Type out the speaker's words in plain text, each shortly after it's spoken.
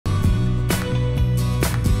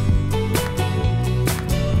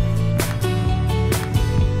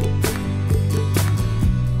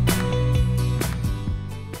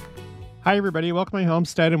Hi everybody, welcome to my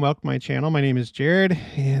homestead and welcome to my channel. My name is Jared,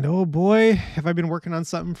 and oh boy, have I been working on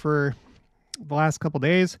something for the last couple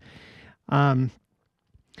days.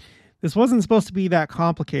 This wasn't supposed to be that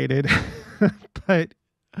complicated, but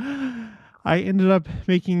I ended up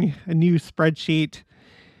making a new spreadsheet.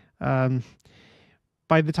 By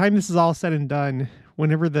the time this is all said and done,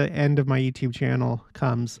 whenever the end of my YouTube channel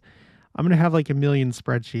comes, I'm going to have like 1 million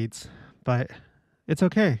spreadsheets, but it's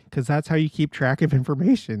okay because that's how you keep track of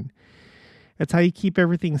information. That's how you keep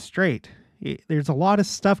everything straight. There's a lot of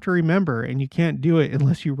stuff to remember, and you can't do it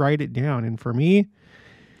unless you write it down. And for me,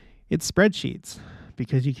 it's spreadsheets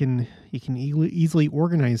because you can easily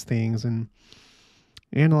organize things and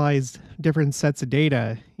analyze different sets of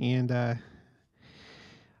data. And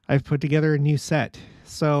I've put together a new set.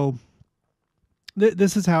 So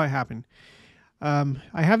this is how it happened.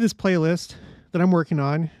 I have this playlist that I'm working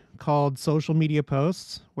on called Social Media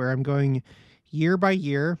Posts, where I'm going year by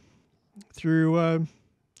year through,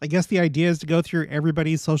 I guess the idea is to go through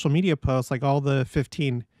everybody's social media posts, like all the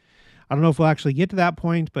 15. I don't know if we'll actually get to that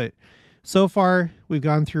point, but so far we've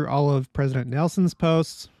gone through all of President Nelson's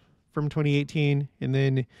posts from 2018. And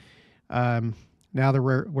then now that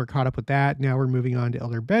we're caught up with that, now we're moving on to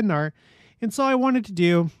Elder Bednar. And so I wanted to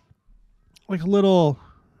do like a little,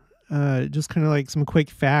 just kind of like some quick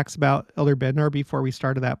facts about Elder Bednar before we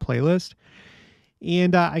started that playlist.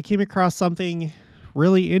 And I came across something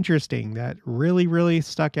really interesting that really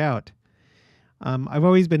stuck out. I've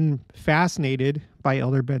always been fascinated by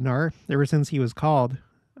Elder Bednar ever since he was called.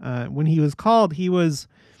 When he was called, he was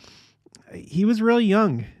really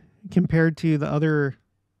young compared to the other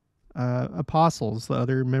apostles, the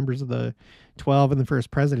other members of the 12 in the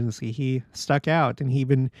first presidency. He stuck out, and he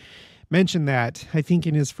even mentioned that, I think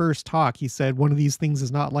in his first talk, he said, one of these things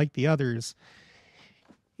is not like the others.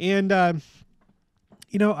 And,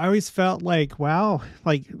 I always felt like, wow,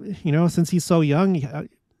 like, since he's so young,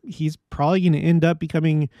 he's probably going to end up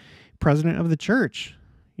becoming president of the church.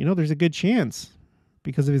 There's a good chance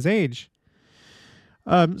because of his age.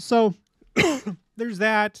 So there's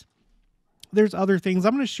that. There's other things.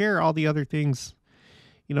 I'm going to share all the other things.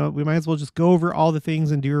 We might as well just go over all the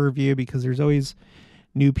things and do a review, because there's always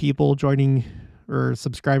new people joining or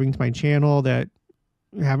subscribing to my channel that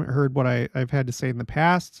haven't heard what I've had to say in the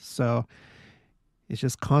past. So it's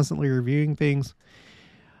just constantly reviewing things.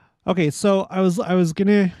 Okay, so I was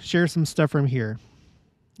gonna share some stuff from here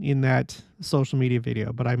in that social media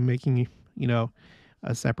video, but I'm making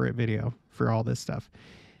a separate video for all this stuff.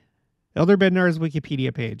 Elder Bednar's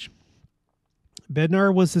Wikipedia page.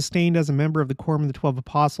 Bednar was sustained as a member of the Quorum of the 12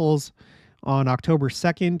 Apostles on October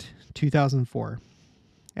 2nd, 2004.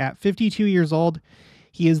 At 52 years old,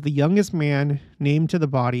 he is the youngest man named to the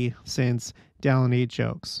body since Dallin H.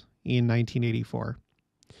 Oaks in 1984.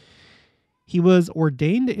 He was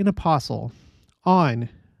ordained an apostle on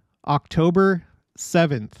October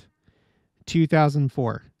 7th,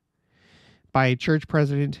 2004 by church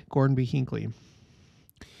president Gordon B. Hinckley.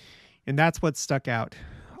 And that's what stuck out.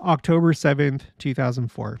 October 7th,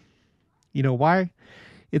 2004. You know why?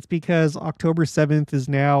 It's because October 7th is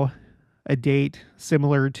now a date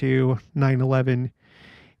similar to 9/11,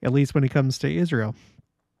 at least when it comes to Israel.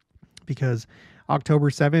 Because October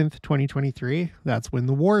 7th, 2023, that's when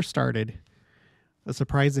the war started. A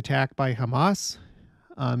surprise attack by Hamas.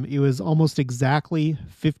 It was almost exactly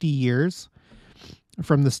 50 years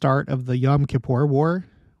from the start of the Yom Kippur War,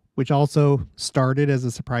 which also started as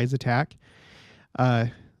a surprise attack.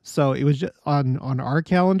 So it was just on our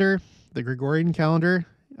calendar, the Gregorian calendar.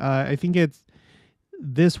 I think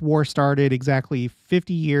this war started exactly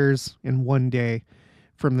 50 years and 1 day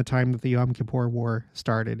from the time that the Yom Kippur War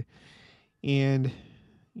started. And,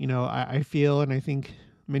 I feel, and I think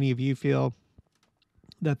many of you feel,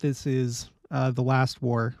 that this is the last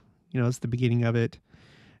war. It's the beginning of it.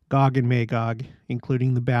 Gog and Magog,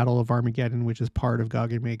 including the Battle of Armageddon, which is part of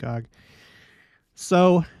Gog and Magog.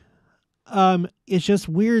 So it's just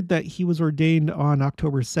weird that he was ordained on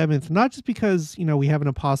October 7th, not just because, we have an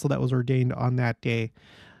apostle that was ordained on that day,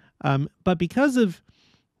 but because of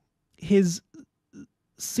his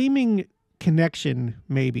seeming connection,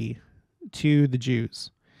 maybe, to the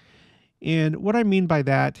Jews. And what I mean by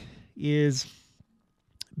that is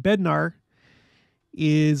Bednar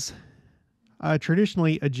is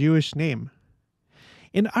traditionally a Jewish name.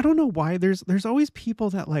 And I don't know why there's always people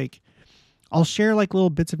that I'll share little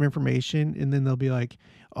bits of information, and then they'll be like,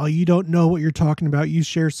 oh, you don't know what you're talking about. You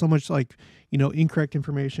share so much incorrect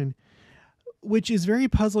information, which is very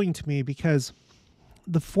puzzling to me, because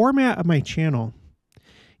the format of my channel,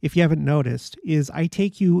 if you haven't noticed, is I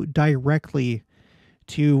take you directly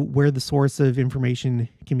to where the source of information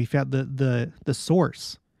can be found, the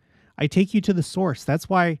source. I take you to the source. That's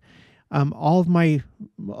why all of my,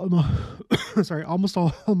 sorry, almost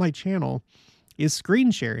all of my channel is screen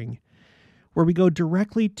sharing, where we go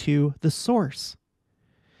directly to the source.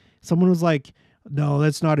 Someone was like, no,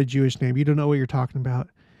 that's not a Jewish name. You don't know what you're talking about.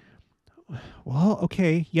 Well,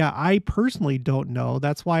 okay. Yeah, I personally don't know.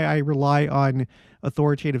 That's why I rely on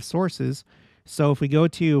authoritative sources. So if we go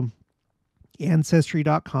to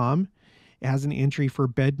ancestry.com, it has an entry for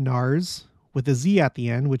Bednars with a Z at the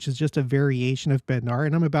end, which is just a variation of Bednar,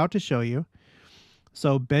 and I'm about to show you.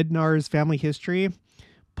 So Bednar's family history,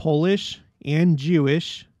 Polish and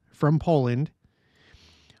Jewish from Poland.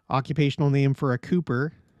 Occupational name for a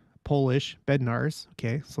cooper, Polish, Bednars.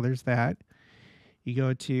 Okay, so there's that. You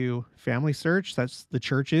go to family search, that's the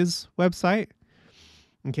church's website.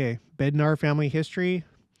 Okay, Bednar family history,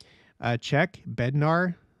 Czech,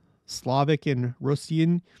 Bednar, Slavic and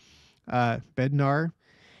Russian, Bednar,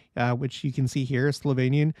 which you can see here,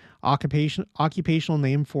 Slovenian, occupational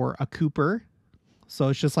name for a cooper. So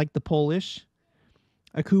it's just like the Polish,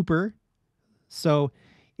 a cooper. So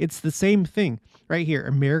it's the same thing right here,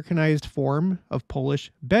 Americanized form of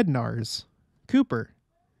Polish Bednars, cooper.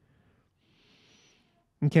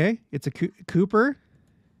 Okay, it's a cooper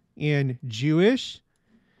and Jewish.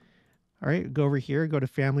 All right, go over here, go to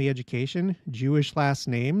family education, Jewish last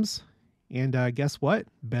names. And guess what?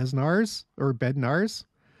 Bednars,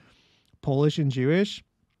 Polish and Jewish.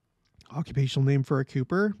 Occupational name for a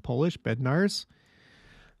cooper, Polish, Bednars.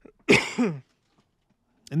 And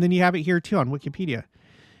then you have it here too on Wikipedia.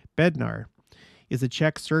 Bednar is a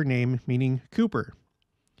Czech surname meaning cooper.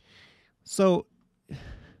 So,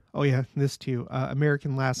 oh yeah, this too.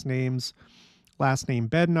 American last names, last name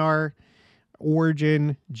Bednar,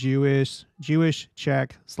 origin Jewish,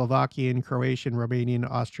 Czech, Slovakian, Croatian, Romanian,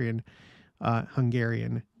 Austrian,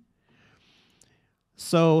 Hungarian.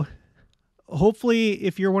 So hopefully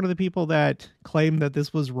if you're one of the people that claim that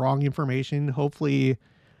this was wrong information, hopefully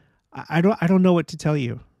I don't know what to tell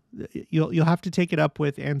you. You'll have to take it up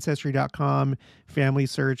with ancestry.com, family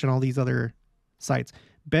search, and all these other sites.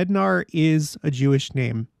 Bednar is a Jewish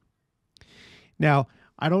name. Now,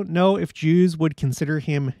 I don't know if Jews would consider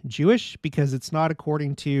him Jewish because it's not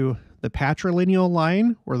according to the patrilineal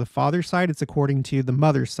line or the father's side. It's according to the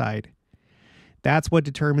mother's side. That's what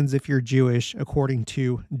determines if you're Jewish according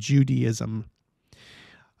to Judaism.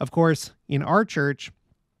 Of course, in our church,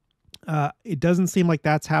 it doesn't seem like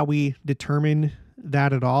that's how we determine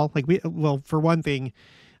that at all. Well, for one thing,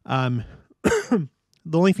 the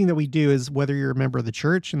only thing that we do is whether you're a member of the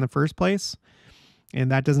church in the first place,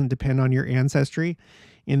 and that doesn't depend on your ancestry.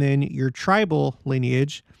 And then your tribal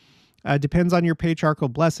lineage depends on your patriarchal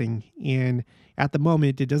blessing. And at the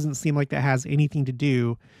moment, it doesn't seem like that has anything to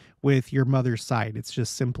do with your mother's side. It's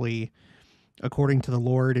just simply according to the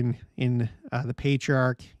Lord and in the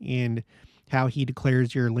patriarch and how he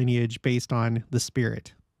declares your lineage based on the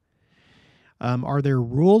Spirit. Are there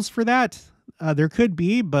rules for that? There could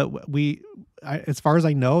be, but as far as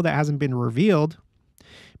I know, that hasn't been revealed.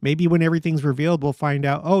 Maybe when everything's revealed, we'll find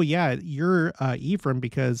out, oh yeah, you're Ephraim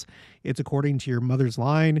because it's according to your mother's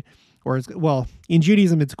line. Or, in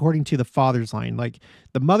Judaism, it's according to the father's line. Like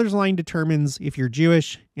the mother's line determines if you're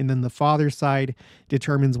Jewish, and then the father's side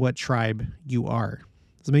determines what tribe you are.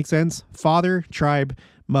 Does it make sense? Father, tribe,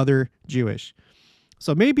 mother, Jewish.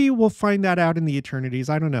 So maybe we'll find that out in the eternities.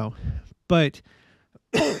 I don't know. But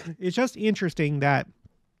it's just interesting that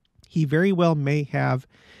he very well may have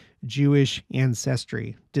Jewish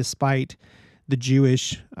ancestry, despite the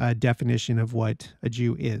Jewish definition of what a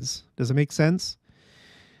Jew is. Does it make sense?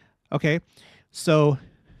 Okay, so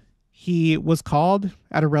he was called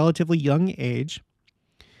at a relatively young age.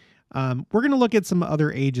 We're going to look at some other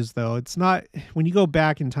ages, though. It's not, when you go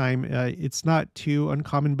back in time, it's not too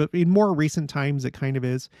uncommon, but in more recent times, it kind of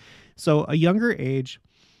is. So a younger age,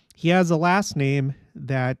 he has a last name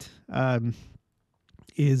that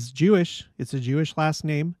is Jewish. It's a Jewish last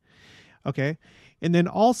name. Okay. And then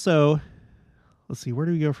also, let's see, where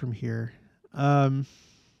do we go from here? Let's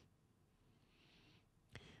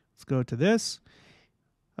go to this.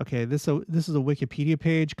 Okay, this is a Wikipedia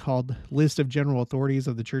page called List of General Authorities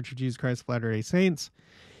of the Church of Jesus Christ of Latter-day Saints.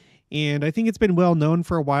 And I think it's been well known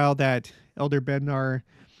for a while that Elder Bednar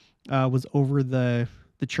was over the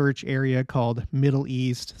church area called Middle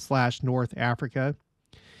East / North Africa.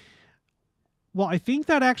 Well, I think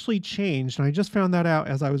that actually changed, and I just found that out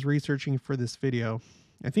as I was researching for this video.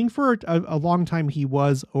 I think for a long time he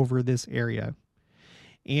was over this area.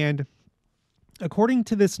 And according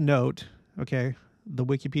to this note, okay, the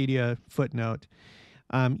Wikipedia footnote,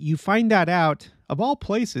 you find that out, of all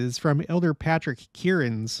places, from Elder Patrick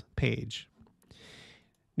Kieran's page.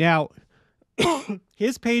 Now,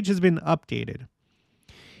 His page has been updated.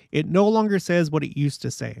 It no longer says what it used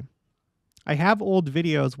to say. I have old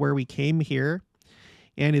videos where we came here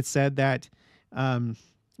and it said that,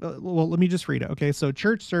 well, let me just read it. Okay, so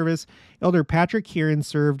church service, Elder Patrick Kieran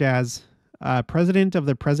served as president of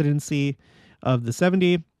the presidency of the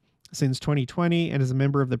 70 since 2020 and is a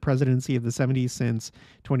member of the presidency of the 70 since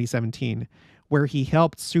 2017, where he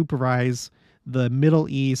helped supervise the Middle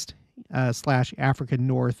East / Africa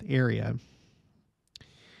North area.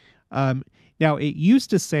 Now, it used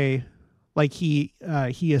to say like he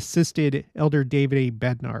assisted Elder David A.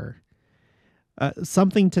 Bednar,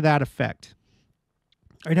 something to that effect.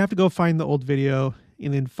 I'd have to go find the old video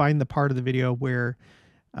and then find the part of the video where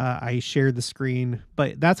I shared the screen.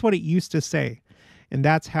 But that's what it used to say. And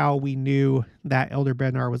that's how we knew that Elder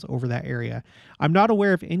Bednar was over that area. I'm not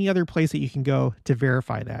aware of any other place that you can go to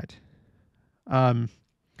verify that.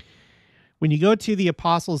 When you go to the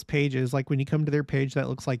apostles' pages, like when you come to their page that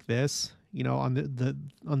looks like this, you know, on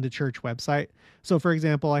the church website. So, for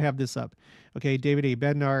example, I have this up. Okay, David A.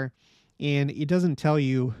 Bednar, and it doesn't tell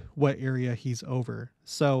you what area he's over.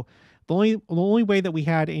 So the only way that we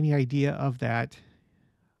had any idea of that,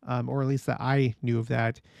 or at least that I knew of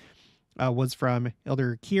that, was from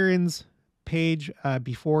Elder Kieran's page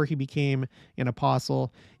before he became an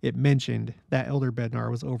apostle. It mentioned that Elder Bednar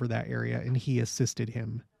was over that area and he assisted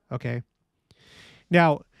him. Okay.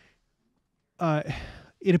 Now,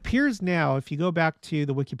 it appears now, if you go back to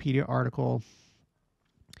the Wikipedia article,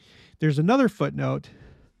 there's another footnote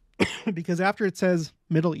because after it says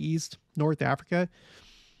Middle East, North Africa,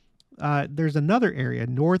 there's another area,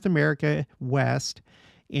 North America, West,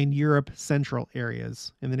 and Europe Central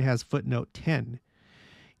areas. And then it has footnote 10.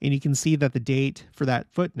 And you can see that the date for that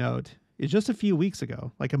footnote is just a few weeks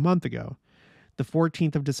ago, like a month ago, the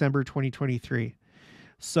 14th of December, 2023.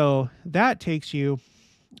 So that takes you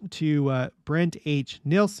to Brent H.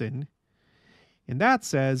 Nilsson. And that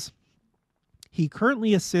says, he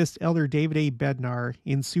currently assists Elder David A. Bednar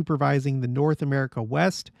in supervising the North America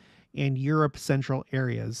West and Europe Central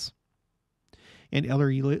areas, and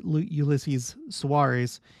Elder Ulysses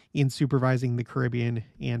Suarez in supervising the Caribbean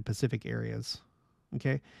and Pacific areas.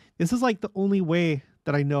 Okay, this is like the only way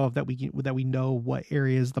that I know of that we know what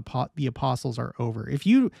areas the apostles are over. If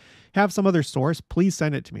you have some other source, please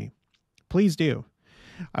send it to me. Please do.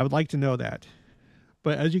 I would like to know that.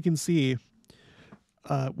 But as you can see,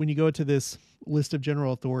 when you go to this list of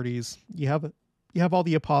general authorities, you have all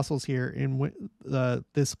the apostles here in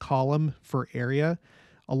this column for area.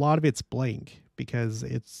 A lot of it's blank because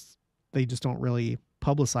they just don't really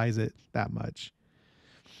publicize it that much.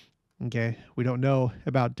 Okay, we don't know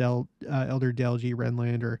about Elder Del G.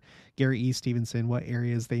 Renland or Gary E. Stevenson, what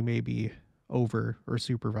areas they may be over or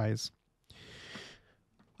supervise.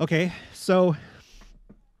 Okay, so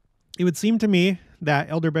it would seem to me that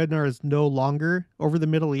Elder Bednar is no longer over the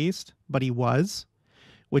Middle East, but he was,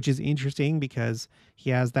 which is interesting because he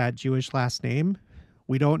has that Jewish last name.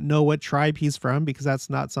 We don't know what tribe he's from because that's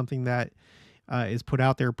not something that is put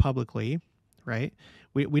out there publicly, right?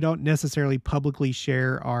 We don't necessarily publicly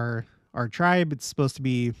share our tribe. It's supposed to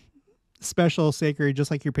be special, sacred,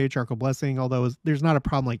 just like your patriarchal blessing, although there's not a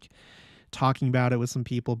problem like talking about it with some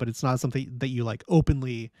people, but it's not something that you like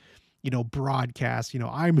openly, broadcast,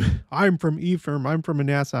 I'm from Ephraim, I'm from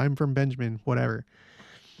Manasseh, I'm from Benjamin, whatever.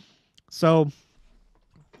 So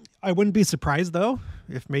I wouldn't be surprised though,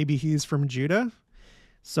 if maybe he's from Judah.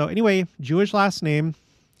 So anyway, Jewish last name.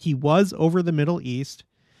 He was over the Middle East.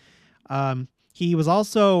 He was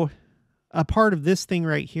also a part of this thing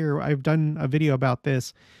right here. I've done a video about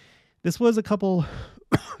this. This was a couple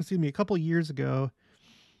years ago.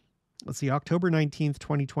 Let's see, October 19th,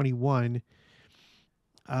 2021.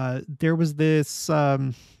 There was this,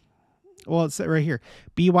 it's right here,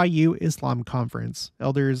 BYU Islam Conference,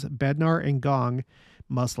 Elders Bednar and Gong,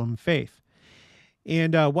 Muslim Faith.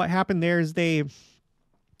 And what happened there is they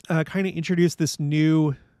kind of introduced this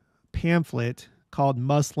new pamphlet called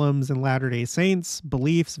Muslims and Latter-day Saints,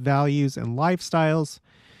 Beliefs, Values, and Lifestyles,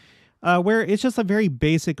 where it's just a very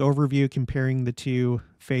basic overview comparing the two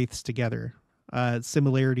faiths together,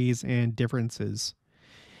 similarities and differences.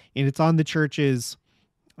 And it's on the church's,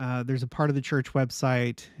 there's a part of the church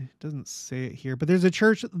website, it doesn't say it here, but there's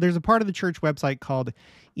a part of the church website called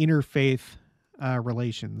Interfaith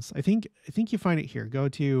Relations. I think you find it here. Go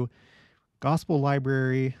to Gospel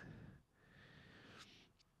Library.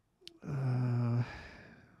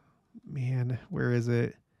 Where is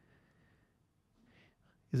it?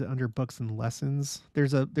 Is it under Books and Lessons?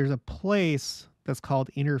 There's a place that's called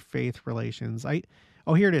Interfaith Relations.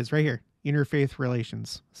 Here it is, right here. Interfaith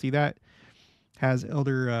Relations. See that? has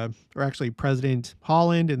or actually President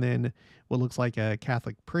Holland, and then what looks like a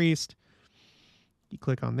Catholic priest. You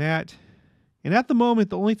click on that. And at the moment,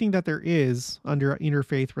 the only thing that there is under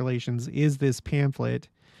interfaith relations is this pamphlet,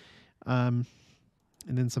 and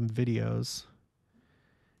then some videos.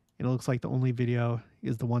 And it looks like the only video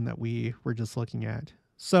is the one that we were just looking at.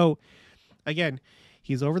 So again,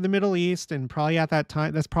 he's over the Middle East, and probably at that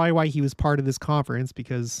time, that's probably why he was part of this conference,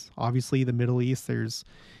 because obviously the Middle East,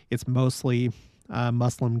 it's mostly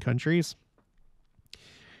Muslim countries.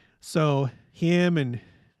 So him and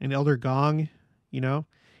Elder Gong,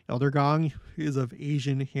 Elder Gong is of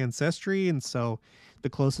Asian ancestry, and so the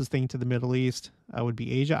closest thing to the Middle East would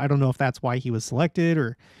be Asia. I don't know if that's why he was selected,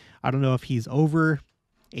 or I don't know if he's over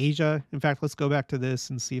Asia. In fact, let's go back to this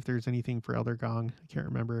and see if there's anything for Elder Gong. I can't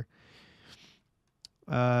remember.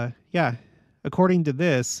 Yeah, according to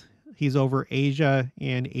this, he's over Asia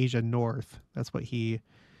and Asia North. That's what he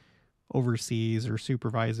oversees or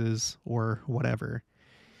supervises or whatever.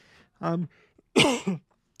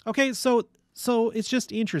 Okay, so it's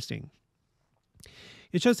just interesting.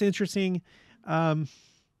 It's just interesting.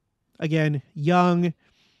 Again, young,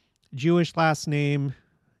 Jewish last name,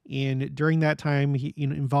 and during that time, he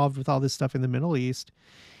involved with all this stuff in the Middle East.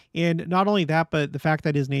 And not only that, but the fact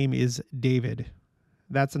that his name is David.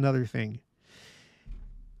 That's another thing.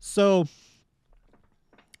 So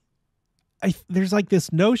there's like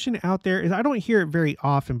this notion out there. I don't hear it very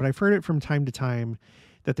often, but I've heard it from time to time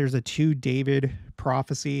that there's a 2 David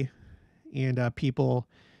prophecy, and people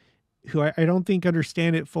who I don't think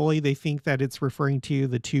understand it fully. They think that it's referring to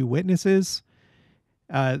the 2 witnesses.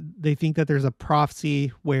 They think that there's a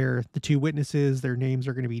prophecy where the 2 witnesses, their names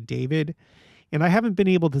are going to be David. And I haven't been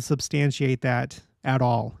able to substantiate that at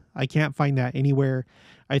all. I can't find that anywhere.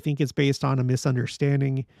 I think it's based on a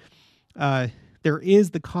misunderstanding. There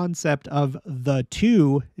is the concept of the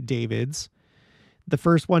 2 Davids, the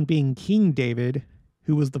first one being King David,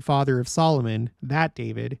 who was the father of Solomon, that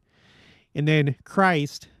David, and then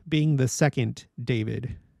Christ being the second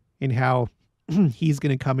David, and how he's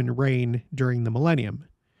going to come and reign during the millennium.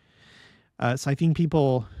 So I think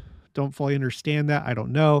people don't fully understand that. I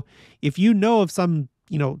don't know. If you know of some,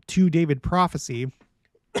 2 David prophecy,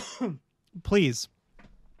 please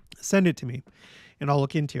send it to me and I'll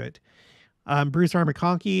look into it. Bruce R.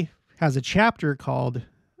 McConkie has a chapter called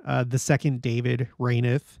The Second David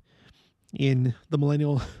Reigneth in the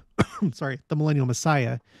Millennial, the Millennial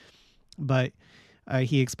Messiah. But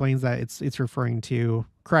he explains that it's referring to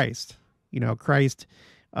Christ. Christ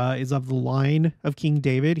is of the line of King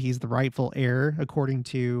David. He's the rightful heir according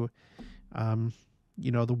to,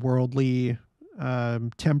 the worldly,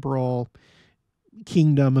 temporal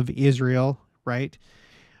kingdom of Israel, right?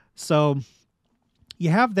 So you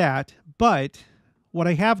have that. But what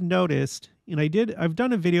I have noticed, and I've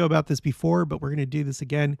done a video about this before, but we're going to do this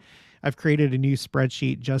again. I've created a new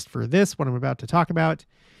spreadsheet just for this, what I'm about to talk about.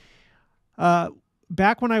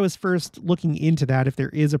 Back when I was first looking into that, if there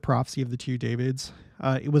is a prophecy of the 2 Davids,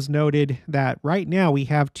 it was noted that right now we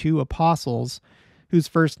have 2 apostles whose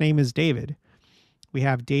first name is David. We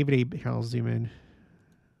have I'll zoom in.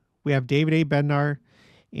 We have David A. Bednar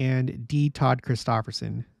and D. Todd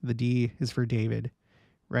Christofferson. The D is for David,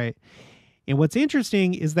 right? And what's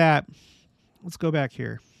interesting is that, let's go back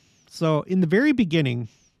here. So in the very beginning,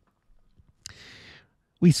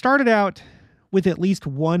 we started out with at least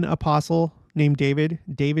one apostle named David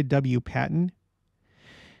W. Patton.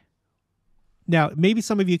 Now, maybe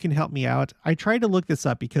some of you can help me out. I tried to look this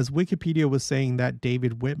up because Wikipedia was saying that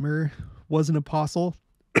David Whitmer was an apostle,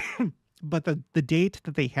 but the date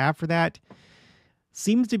that they have for that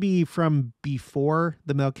seems to be from before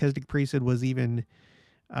the Melchizedek priesthood was even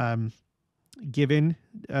given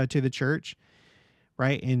to the church,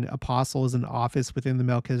 right? And apostle is an office within the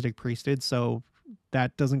Melchizedek priesthood, so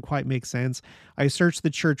that doesn't quite make sense. I searched the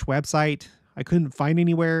church website. I couldn't find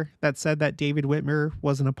anywhere that said that David Whitmer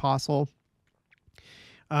was an apostle.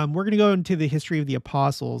 We're going to go into the history of the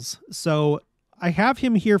apostles. So I have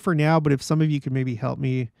him here for now, but if some of you could maybe help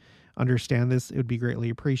me understand this, it would be greatly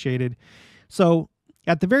appreciated. So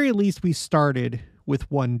at the very least, we started with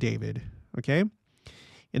one David, okay?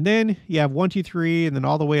 And then you have 1, 2, 3, and then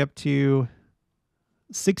all the way up to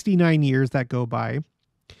 69 years that go by.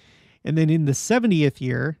 And then in the 70th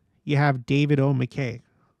year, you have David O. McKay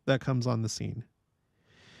that comes on the scene.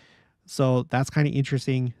 So that's kind of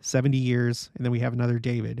interesting. 70 years, and then we have another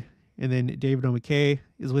David. And then David O. McKay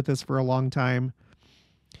is with us for a long time.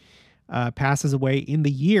 Passes away in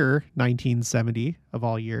the year 1970 of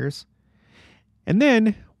all years. And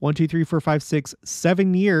then 1, 2, 3, 4, 5, 6,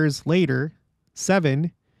 7 years later,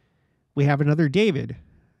 7, we have another David,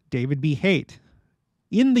 David B. Haight,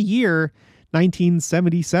 in the year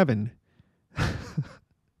 1977.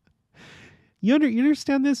 You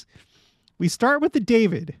understand this? We start with the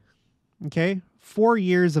David, okay? 4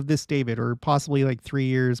 years of this David, or possibly like 3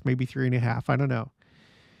 years, maybe 3.5. I don't know.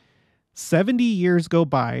 70 years go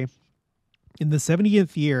by. In the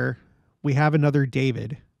 70th year, we have another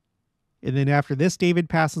David. And then after this David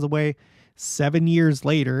passes away, 7 years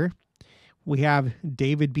later, we have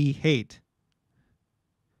David B. Haight,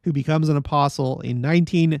 who becomes an apostle in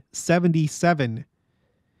 1977.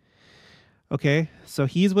 Okay, so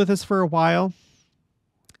he's with us for a while.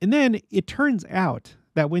 And then it turns out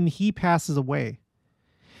that when he passes away,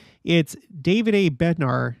 it's David A.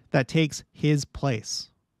 Bednar that takes his place.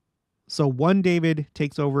 So one David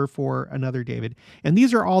takes over for another David. And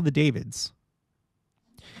these are all the Davids.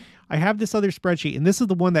 I have this other spreadsheet, and this is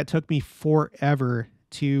the one that took me forever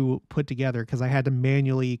to put together because I had to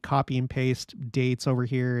manually copy and paste dates over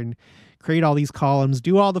here and create all these columns,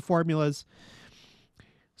 do all the formulas.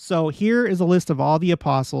 So here is a list of all the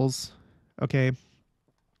apostles, okay,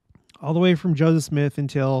 all the way from Joseph Smith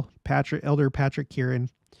until Elder Patrick Kieran.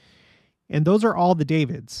 And those are all the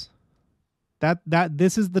Davids.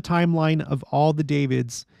 This is the timeline of all the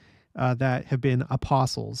Davids that have been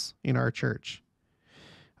apostles in our church.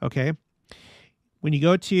 Okay. When you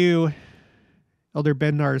go to Elder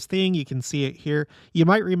Bednar's thing, you can see it here. You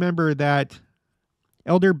might remember that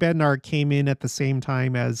Elder Bednar came in at the same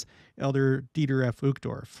time as Elder Dieter F.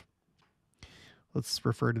 Uchtdorf. Let's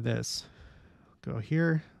refer to this. Go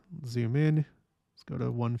here, zoom in. Let's go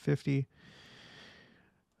to 150.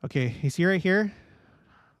 Okay, you see right here,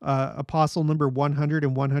 apostle number 100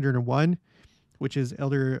 and 101, which is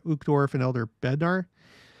Elder Uchtdorf and Elder Bednar.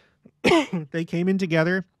 They came in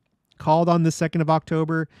together, called on the 2nd of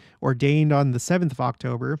October, ordained on the 7th of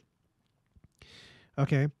October.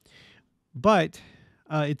 Okay. But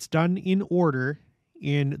it's done in order,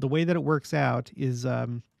 and the way that it works out is, I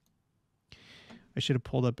should have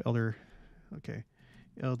pulled up Elder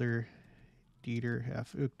Dieter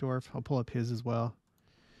F. Uchtdorf. I'll pull up his as well.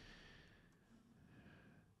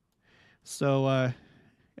 So,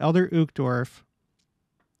 Elder Uchtdorf,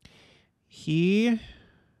 he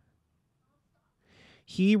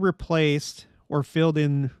replaced or filled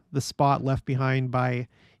in the spot left behind by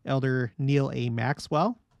Elder Neil A.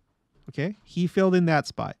 Maxwell. Okay, he filled in that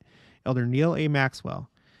spot, Elder Neil A. Maxwell.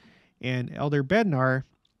 And Elder Bednar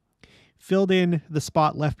filled in the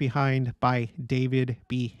spot left behind by David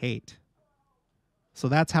B. Haight. So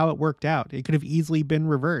that's how it worked out. It could have easily been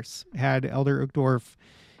reverse had Elder Uchtdorf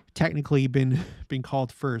technically been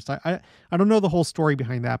called first. I don't know the whole story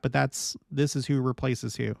behind that, but this is who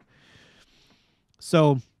replaces who.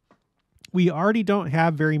 So we already don't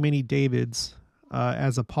have very many Davids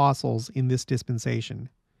as apostles in this dispensation.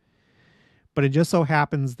 But it just so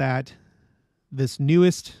happens that this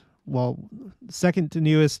second to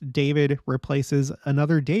newest David replaces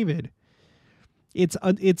another David. It's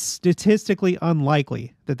statistically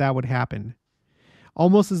unlikely that would happen.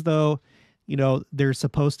 Almost as though, there's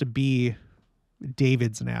supposed to be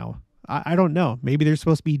Davids now. I don't know. Maybe there's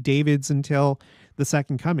supposed to be Davids until the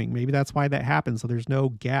second coming. Maybe that's why that happens. So there's no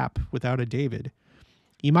gap without a David.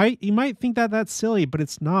 You might think that that's silly, but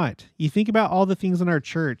it's not. You think about all the things in our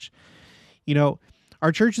church.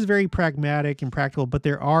 Our church is very pragmatic and practical, but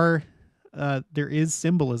there is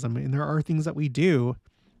symbolism, and there are things that we do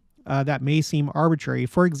that may seem arbitrary.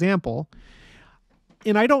 For example,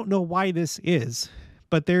 and I don't know why this is,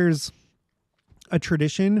 but there's a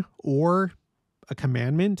tradition or a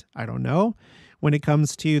commandment, I don't know, when it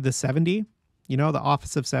comes to the 70, the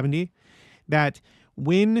office of 70, that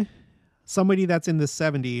when somebody that's in the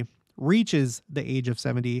 70 reaches the age of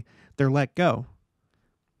 70, they're let go.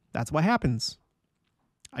 That's what happens.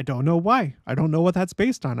 I don't know why. I don't know what that's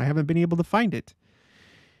based on. I haven't been able to find it.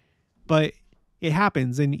 But it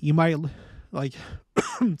happens, and you might,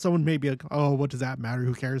 someone may be like, oh, what does that matter?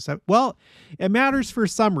 Who cares? Well, it matters for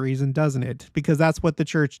some reason, doesn't it? Because that's what the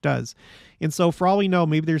church does. And so for all we know,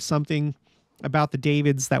 maybe there's something about the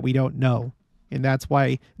Davids that we don't know. And that's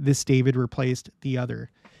why this David replaced the other.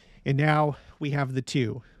 And now we have the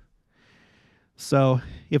two. So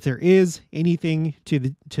if there is anything to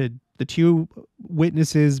the two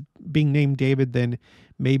witnesses being named David, then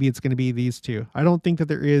maybe it's going to be these two. I don't think that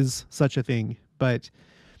there is such a thing, but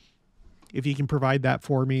if you can provide that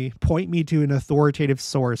for me, point me to an authoritative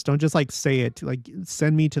source. Don't just say it,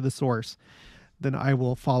 send me to the source. Then I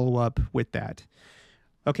will follow up with that.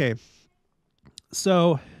 Okay.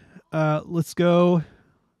 So, let's go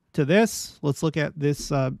to this. Let's look at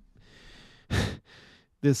this,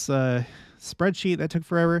 this, spreadsheet that took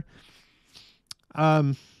forever.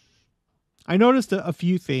 I noticed a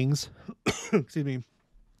few things. Excuse me.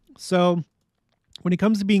 So When it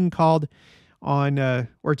comes to being called on,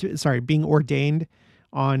 being ordained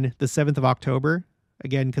on the 7th of October,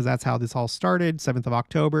 again, because that's how this all started, 7th of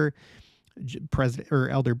October, President or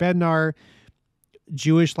Elder Bednar,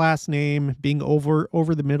 Jewish last name, being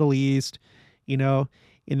over the Middle East, and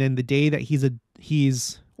then the day that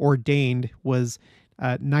he's ordained was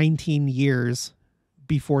 19 years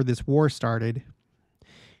before this war started.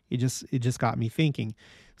 It just got me thinking.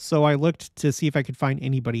 So I looked to see if I could find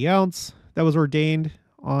anybody else that was ordained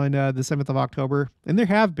on the 7th of October, and there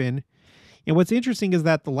have been. And what's interesting is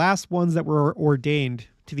that the last ones that were ordained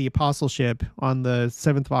to the apostleship on the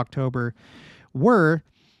 7th of October were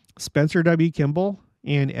Spencer W. Kimball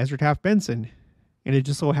and Ezra Taft Benson. And it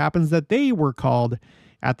just so happens that they were called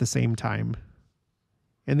at the same time.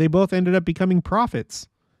 And they both ended up becoming prophets.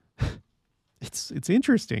 It's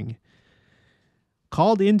interesting.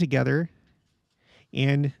 Called in together,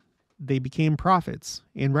 and they became prophets.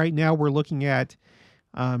 And right now we're looking at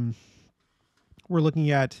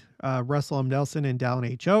Russell M. Nelson and Dallin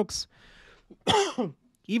H. Oaks.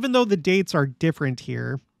 Even though the dates are different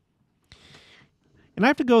here, and I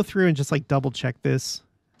have to go through and just like double check this,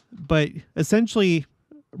 but essentially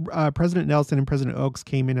President Nelson and President Oaks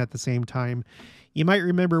came in at the same time. You might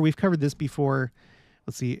remember we've covered this before.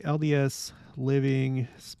 Let's see, LDS Living,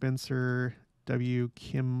 Spencer W.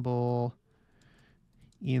 Kimball,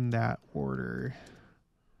 in that order.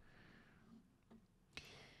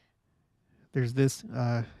 There's this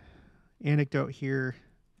anecdote here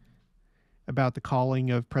about the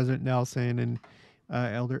calling of President Nelson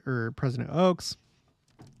and President Oaks,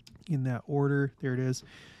 in that order. There it is.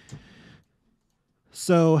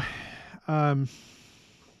 So, I'm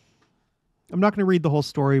not going to read the whole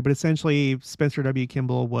story, but essentially Spencer W.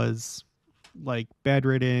 Kimball was like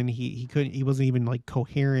bedridden. He wasn't even like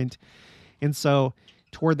coherent. And so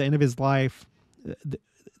toward the end of his life,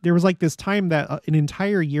 there was like this time that an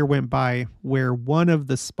entire year went by where one of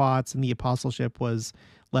the spots in the apostleship was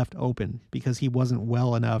left open because he wasn't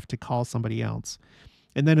well enough to call somebody else.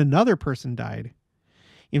 And then another person died.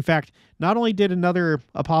 In fact, not only did another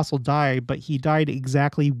apostle die, but he died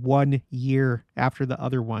exactly 1 year after the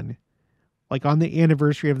other one, like on the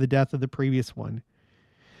anniversary of the death of the previous one.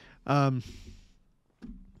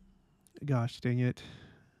 Gosh dang it.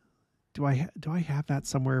 Do I have that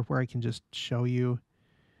somewhere where I can just show you?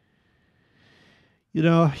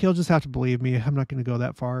 You'll just have to believe me. I'm not going to go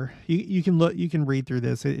that far. You can look. You can read through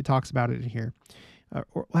this. It talks about it in here.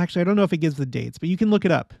 Actually, I don't know if it gives the dates, but you can look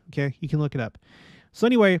it up. Okay, you can look it up. So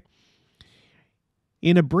anyway,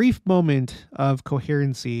 in a brief moment of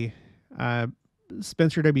coherency,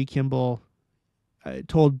 Spencer W. Kimball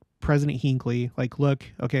told President Hinckley, like, look,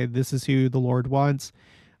 okay, this is who the Lord wants.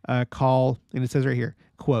 Call, and it says right here,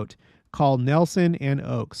 quote, call Nelson and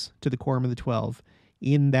Oaks to the Quorum of the 12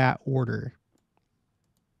 in that order.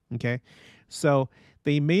 Okay, so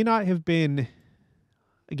they may not have been,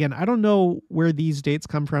 again, I don't know where these dates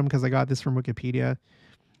come from because I got this from Wikipedia.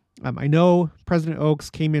 I know President Oaks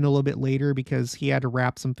came in a little bit later because he had to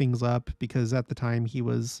wrap some things up because at the time he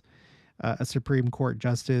was a Supreme Court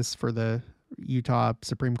justice for the Utah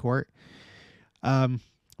Supreme Court.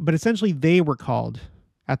 But essentially they were called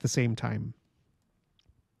at the same time.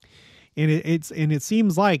 And it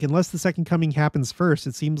seems like, unless the second coming happens first,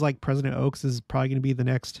 it seems like President Oaks is probably going to be the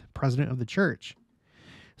next president of the church.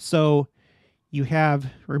 So you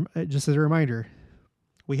have, just as a reminder,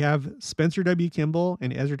 we have Spencer W. Kimball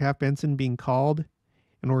and Ezra Taft Benson being called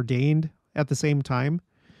and ordained at the same time,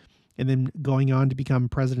 and then going on to become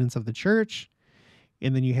presidents of the church.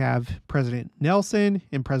 And then you have President Nelson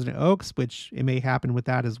and President Oaks, which it may happen with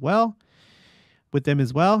them as well.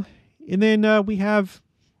 And then we have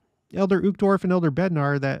Elder Uchtdorf and Elder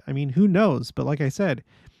Bednar that, I mean, who knows? But like I said,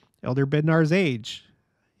 Elder Bednar's age,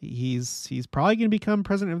 he's probably going to become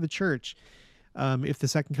president of the church if the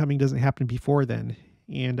second coming doesn't happen before then.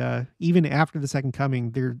 And even after the second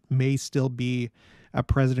coming, there may still be a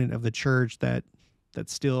president of the church that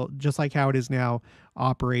still, just like how it is now,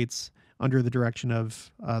 operates under the direction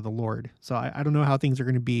of the Lord. So I don't know how things are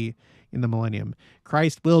going to be in the millennium.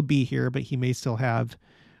 Christ will be here, but he may still have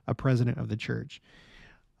a president of the church.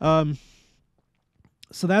 So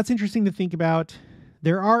that's interesting to think about.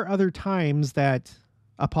 There are other times that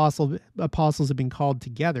apostles have been called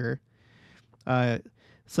together,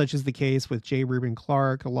 such as the case with J. Reuben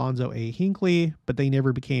Clark, Alonzo A. Hinckley, but they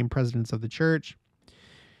never became presidents of the church.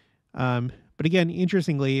 But again,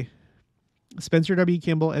 interestingly, Spencer W.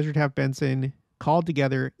 Kimball, Ezra Taft Benson called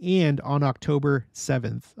together, and on October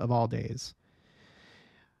 7th of all days.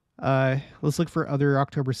 Let's look for other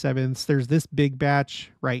October 7ths. There's this big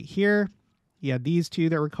batch right here. Yeah, these two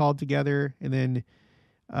that were called together, and then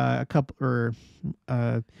a couple or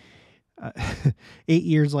uh, uh, 8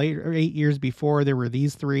 years later, or 8 years before, there were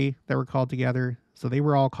these three that were called together. So they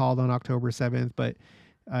were all called on October 7th, but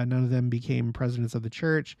none of them became presidents of the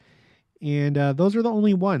church. And those are the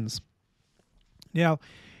only ones. Now,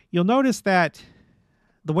 you'll notice that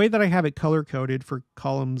the way that I have it color coded for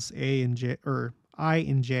columns A and J, or I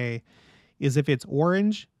and J, is if it's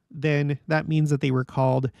orange, then that means that they were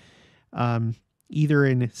called either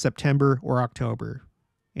in September or October.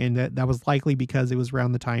 And that was likely because it was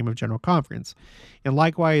around the time of General Conference. And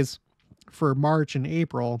likewise, for March and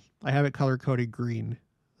April, I have it color coded green,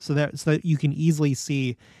 so that you can easily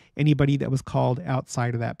see anybody that was called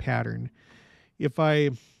outside of that pattern. If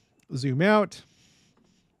I zoom out,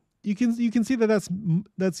 you can see that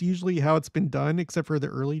that's usually how it's been done, except for the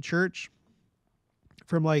early church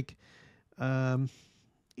from like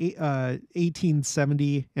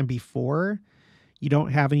 1870 and before. You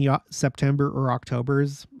don't have any September or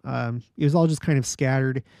Octobers. It was all just kind of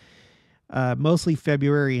scattered, mostly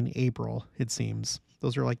February and April, it seems.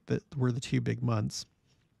 Those are like were the two big months.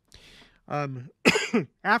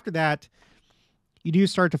 After that, you do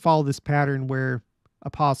start to follow this pattern where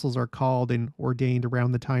apostles are called and ordained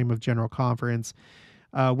around the time of General Conference.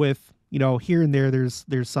 With, here and there,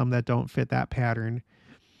 there's some that don't fit that pattern.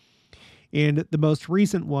 And the most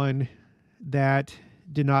recent one that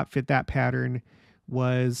did not fit that pattern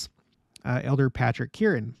was Elder Patrick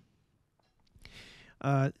Kieran.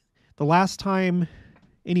 The last time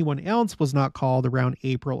anyone else was not called around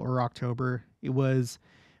April or October, it was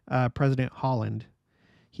President Holland.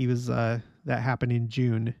 He was that happened in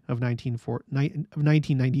June of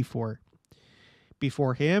 1994.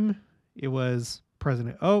 Before him, it was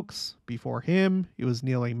President Oaks. Before him, it was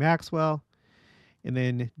Neil A. Maxwell. And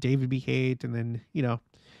then David B. Haight. And then,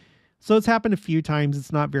 so it's happened a few times.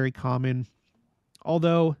 It's not very common.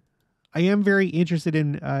 Although I am very interested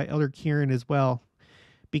in Elder Kieran as well,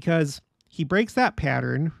 because he breaks that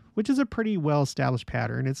pattern, which is a pretty well-established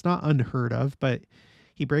pattern. It's not unheard of, but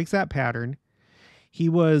he breaks that pattern. He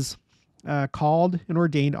was called and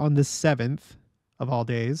ordained on the 7th of all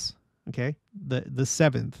days, okay? The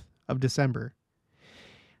 7th of December.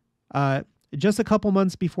 Just a couple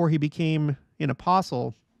months before he became an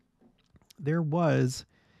apostle, there was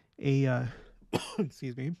a,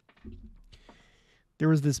 excuse me, there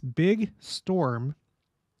was this big storm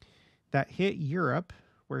that hit Europe,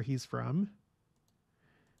 where he's from.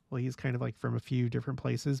 Well, he's kind of like from a few different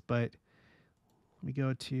places, but let me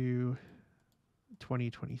go to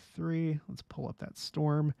 2023. Let's pull up that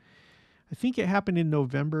storm. I think it happened in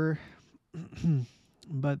November,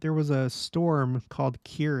 but there was a storm called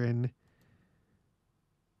Kieran.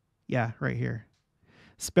 Yeah, right here.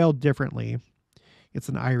 Spelled differently. It's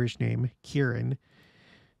an Irish name, Kieran.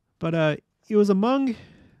 But it was among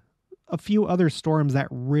a few other storms that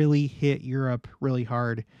really hit Europe really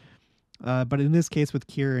hard. But in this case with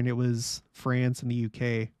Kieran, it was France and the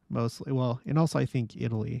UK mostly. Well, and also I think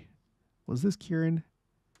Italy. Was this Kieran?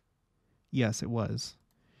 Yes, it was.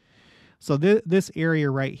 So this area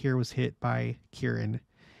right here was hit by Kieran.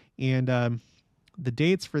 And the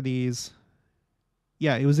dates for these,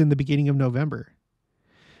 yeah, it was in the beginning of November.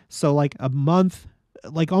 So like a month,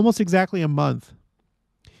 like almost exactly a month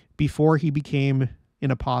before he became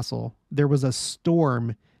an apostle, there was a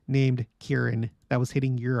storm named Kieran that was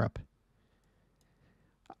hitting Europe.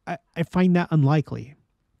 I find that unlikely.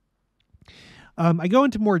 I go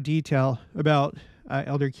into more detail about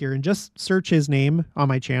Elder Kieran. Just search his name on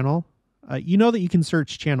my channel. You know that you can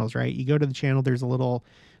search channels, right? You go to the channel, there's a little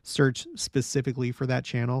search specifically for that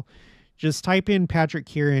channel. Just type in Patrick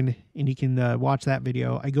Kieran and you can watch that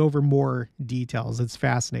video. I go over more details. It's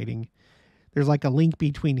fascinating. There's like a link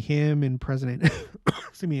between him and President,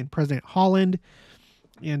 excuse me, and President Holland,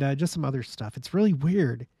 and just some other stuff. It's really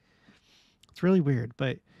weird. It's really weird.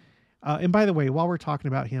 But, and by the way, while we're talking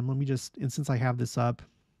about him, let me just, and since I have this up,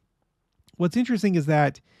 what's interesting is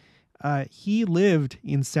that he lived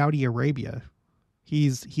in Saudi Arabia.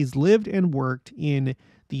 He's lived and worked in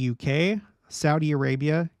the UK, Saudi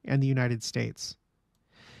Arabia, and the United States.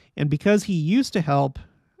 And because he used to help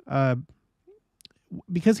Elder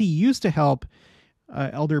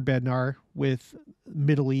Bednar with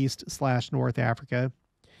Middle East / North Africa,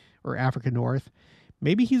 or Africa North,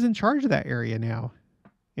 maybe he's in charge of that area now.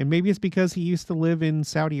 And maybe it's because he used to live in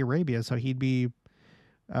Saudi Arabia, so he'd be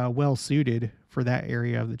well suited for that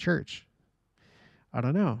area of the church. I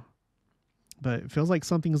don't know. But it feels like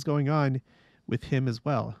something's going on with him as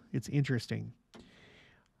well. It's interesting.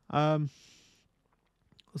 Let's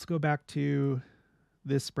go back to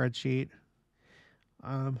this spreadsheet.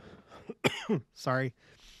 Sorry.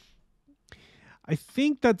 I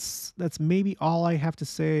think that's maybe all I have to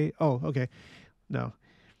say. Oh, okay. No.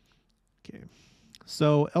 Okay.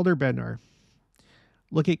 So Elder Bednar,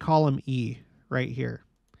 look at column E right here.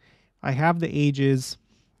 I have the ages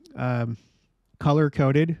color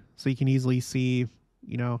coded so you can easily see,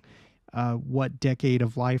 what decade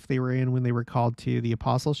of life they were in when they were called to the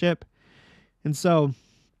apostleship. And so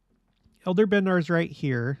Elder Bednar's right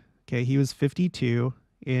here. Okay, he was 52.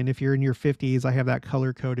 And if you're in your 50s, I have that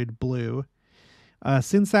color coded blue.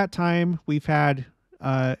 Since that time, we've had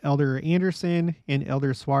Elder Anderson and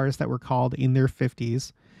Elder Suarez that were called in their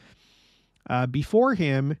 50s. Before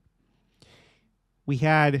him, we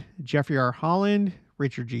had Jeffrey R. Holland,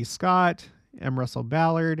 Richard G. Scott, M. Russell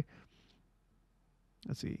Ballard.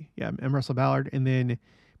 M. Russell Ballard, and then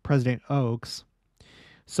President Oaks.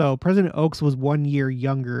 So President Oaks was 1 year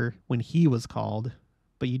younger when he was called,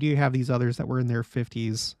 but you do have these others that were in their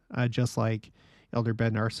 50s, just like Elder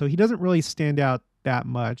Bednar. So he doesn't really stand out that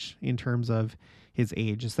much in terms of his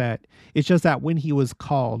age. It's just that when he was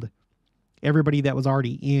called, everybody that was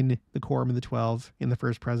already in the Quorum of the 12 in the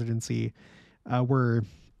first presidency were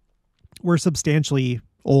substantially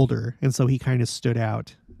older, and so he kind of stood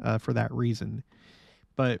out for that reason.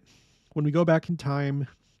 But when we go back in time,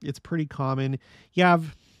 it's pretty common. You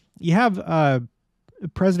have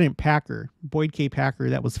President Packer, Boyd K. Packer,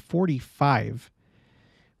 that was 45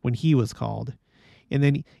 when he was called. And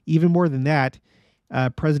then even more than that,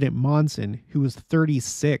 President Monson, who was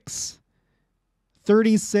 36.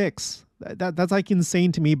 36. That's like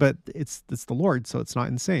insane to me, but it's the Lord, so it's not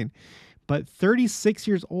insane. But 36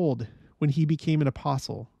 years old when he became an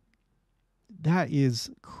apostle. That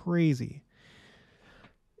is crazy.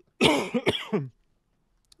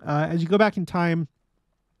 As you go back in time,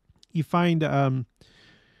 you find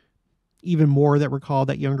even more that were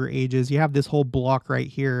called at younger ages. You have this whole block right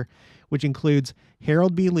here, which includes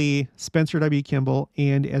Harold B. Lee, Spencer W. Kimball,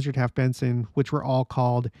 and Ezra Taft Benson, which were all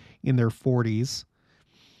called in their 40s.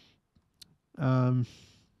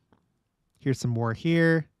 Here's some more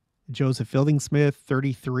here. Joseph Fielding Smith,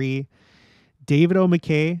 33. David O.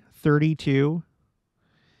 McKay, 32.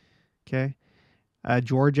 Okay.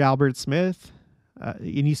 George Albert Smith.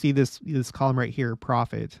 And you see this column right here,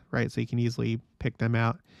 prophet, right? So you can easily pick them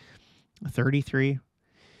out. 33.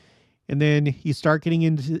 And then you start getting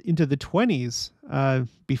into the 20s.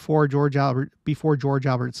 Before George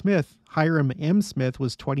Albert Smith, Hiram M. Smith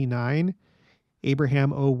was 29.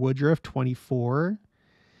 Abraham O. Woodruff, 24.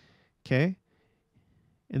 Okay.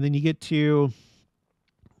 And then you get to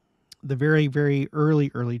the very, very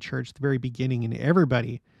early church, the very beginning, and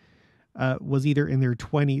everybody was either in their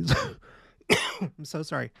 20s. I'm so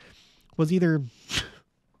sorry. Was either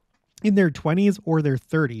in their 20s or their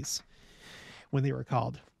 30s when they were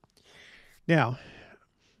called. Now,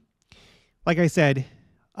 like I said,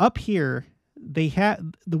 up here, the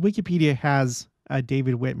Wikipedia has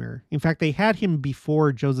David Whitmer. In fact, they had him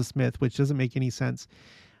before Joseph Smith, which doesn't make any sense.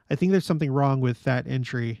 I think there's something wrong with that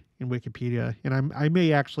entry in Wikipedia, and I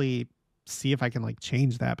may actually see if I can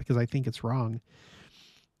change that because I think it's wrong.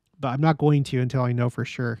 But I'm not going to until I know for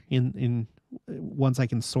sure in once I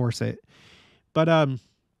can source it. But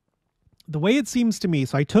the way it seems to me,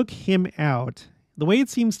 so I took him out. The way it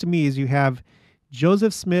seems to me is you have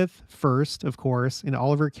Joseph Smith first, of course, and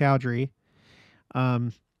Oliver Cowdery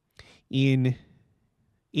in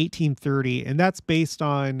 1830, and that's based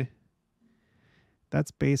on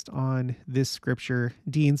this scripture,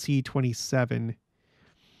 D&C 27.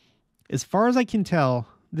 As far as I can tell,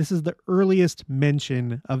 this is the earliest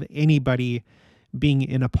mention of anybody being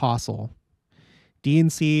an apostle.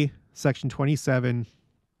 D&C section 27,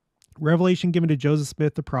 revelation given to Joseph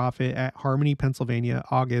Smith the prophet at Harmony, Pennsylvania,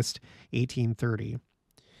 August 1830.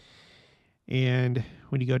 And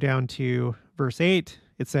when you go down to verse 8,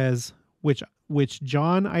 it says, which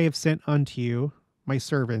John I have sent unto you, my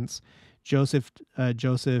servants, Joseph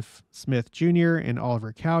Smith Jr. and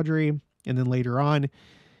Oliver Cowdery. And then later on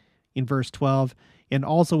in verse 12, and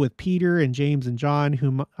also with Peter and James and John,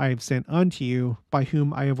 whom I have sent unto you, by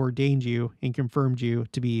whom I have ordained you and confirmed you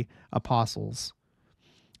to be apostles,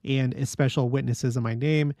 and especial witnesses of my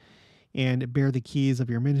name, and bear the keys of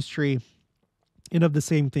your ministry, and of the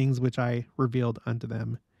same things which I revealed unto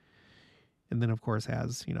them. And then, of course,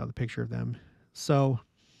 has, the picture of them. So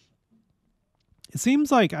it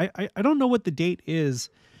seems like, I don't know what the date is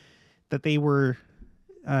that they were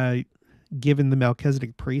given the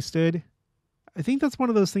Melchizedek priesthood. I think that's one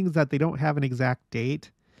of those things that they don't have an exact date.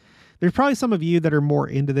 There's probably some of you that are more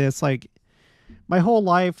into this. Like my whole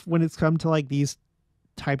life, when it's come to these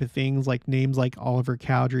type of things, like names like Oliver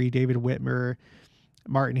Cowdery, David Whitmer,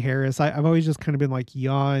 Martin Harris, I've always just kind of been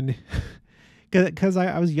yawn, because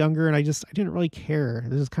I was younger and I didn't really care.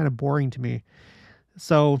 This is kind of boring to me.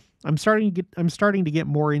 So I'm starting to get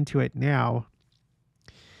more into it now.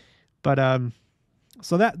 But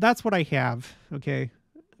so that's what I have, okay,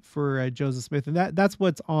 for Joseph Smith, and that's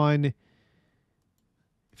what's on.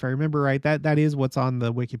 If I remember right, that is what's on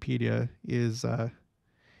the Wikipedia is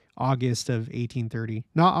August of 1830,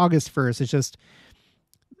 not August 1st. It's just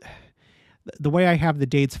the way I have the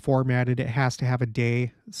dates formatted. It has to have a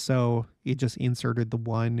day, so it just inserted the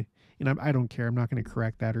one, and I don't care. I'm not going to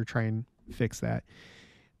correct that or try and fix that.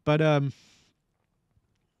 But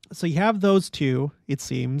so you have those two, it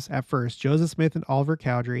seems, at first, Joseph Smith and Oliver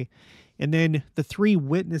Cowdery, and then the three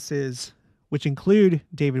witnesses, which include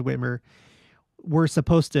David Whitmer, were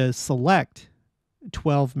supposed to select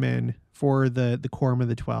 12 men for the Quorum of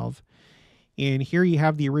the 12. And here you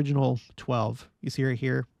have the original 12. You see right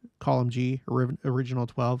here, column G, original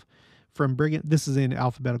 12 from Brigham. This is in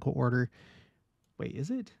alphabetical order. Wait,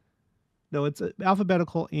 is it? No, it's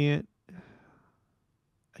alphabetical, and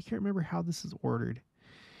I can't remember how this is ordered.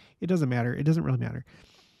 It doesn't matter. It doesn't really matter.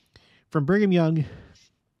 From Brigham Young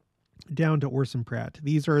down to Orson Pratt.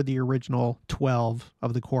 These are the original 12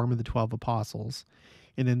 of the Quorum of the 12 Apostles.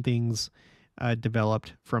 And then things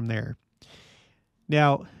developed from there.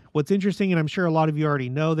 Now, what's interesting, and I'm sure a lot of you already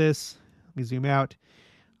know this, let me zoom out.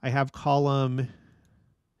 I have column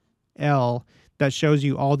L that shows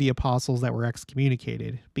you all the apostles that were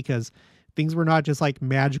excommunicated, because things were not just like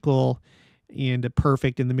magical and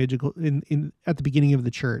perfect in at the beginning of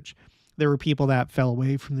the church. There were people that fell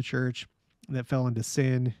away from the church, that fell into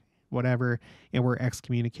sin, whatever, and were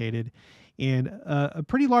excommunicated. And a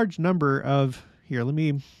pretty large number of, here, let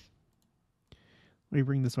me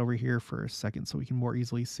bring this over here for a second so we can more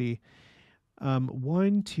easily see.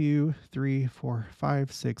 1, 2, 3, 4,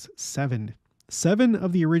 5, 6, 7. 7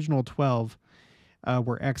 of the original 12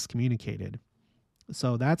 were excommunicated.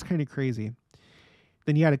 So that's kind of crazy.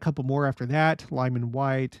 Then you had a couple more after that. Lyman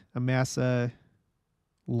White, Amasa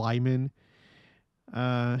Lyman,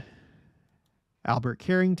 Albert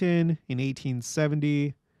Carrington in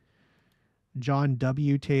 1870, John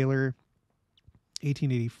W. Taylor,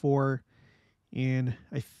 1884, and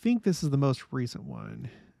I think this is the most recent one,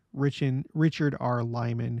 Richard R.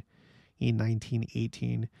 Lyman in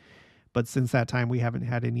 1918. But since that time, we haven't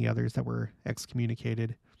had any others that were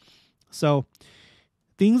excommunicated. So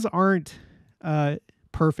things aren't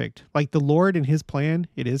perfect. Like the Lord and his plan,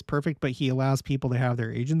 it is perfect, but he allows people to have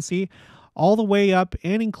their agency all the way up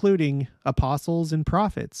and including apostles and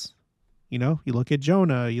prophets. You know, you look at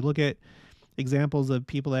Jonah, you look at examples of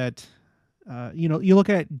people that, you look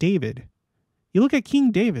at David, you look at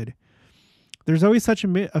King David. There's always such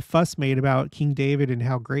a fuss made about King David and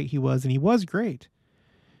how great he was, and he was great,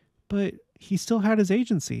 but he still had his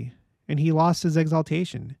agency and he lost his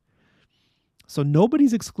exaltation. So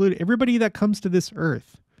nobody's excluded. Everybody that comes to this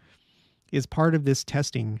earth is part of this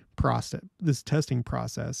testing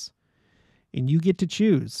process. And you get to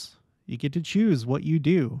choose. You get to choose what you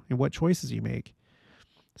do and what choices you make.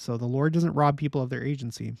 So the Lord doesn't rob people of their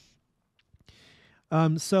agency.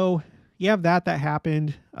 So you have that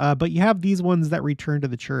happened. But you have these ones that return to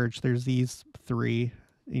the church. There's these 3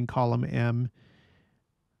 in column M.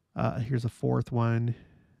 Here's a 4th one.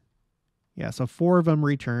 Yeah, so 4 of them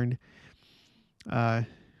returned.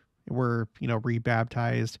 Were,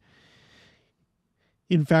 rebaptized.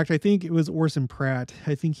 In fact, I think it was Orson Pratt.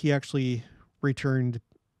 I think he actually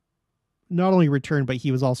not only returned, but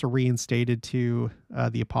he was also reinstated to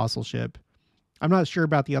the apostleship. I'm not sure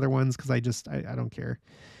about the other ones because I don't care.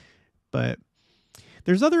 But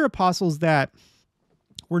there's other apostles that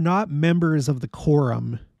were not members of the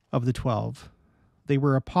Quorum of the 12. They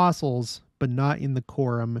were apostles, but not in the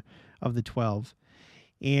Quorum of the 12.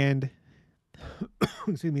 And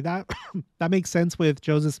excuse me, that makes sense with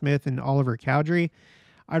Joseph Smith and Oliver Cowdery.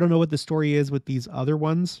 I don't know what the story is with these other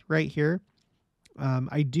ones right here.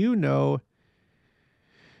 I do know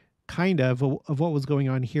kind of what was going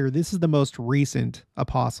on here. This is the most recent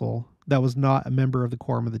apostle that was not a member of the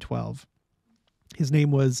Quorum of the 12. His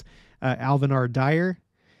name was Alvin R. Dyer.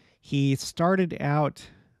 He started out,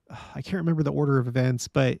 I can't remember the order of events,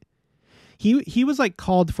 but he was like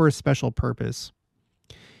called for a special purpose.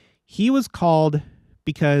 He was called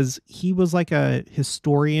because he was like a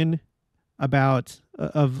historian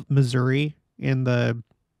of Missouri and the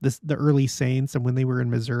early saints and when they were in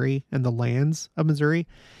Missouri and the lands of Missouri.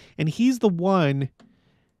 And he's the one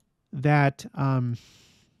that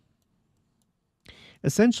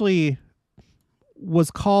essentially was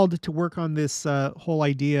called to work on this whole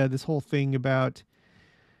idea, this whole thing about,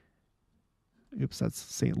 that's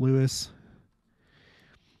St. Louis.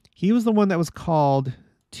 He was the one that was called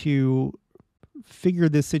to figure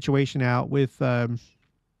this situation out with the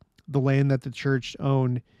land that the church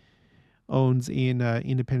owns in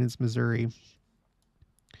Independence, Missouri.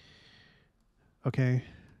 Okay.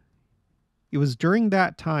 It was during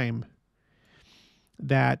that time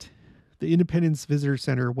that the Independence Visitor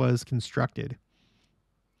Center was constructed.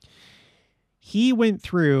 He went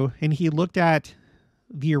through and he looked at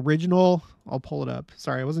the original. I'll pull it up.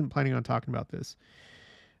 Sorry, I wasn't planning on talking about this.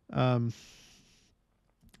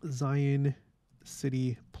 Zion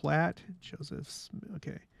City Plat, Joseph Smith.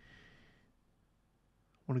 Okay.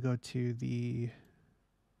 I want to go to the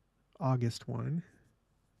August one.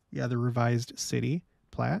 Yeah, the revised city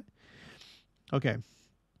plat. Okay.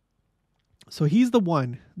 So he's the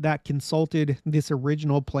one that consulted this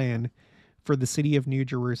original plan for the city of New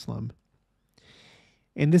Jerusalem.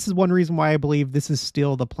 And this is one reason why I believe this is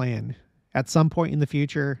still the plan. At some point in the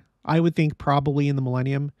future, I would think probably in the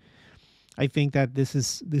millennium, I think that this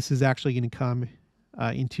is actually going to come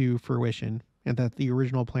into fruition, and that the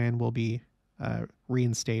original plan will be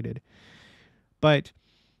reinstated. But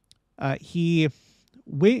he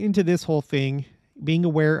went into this whole thing being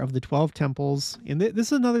aware of the 12 temples. And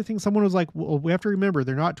this is another thing. Someone was like, well, we have to remember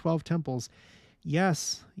they're not 12 temples.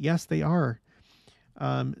 Yes, they are.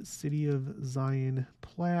 City of Zion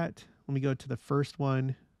Plat. Let me go to the first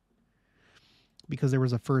one, because there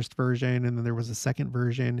was a first version and then there was a second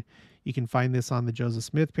version. You can find this on the Joseph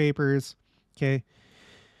Smith papers. Okay.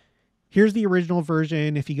 Here's the original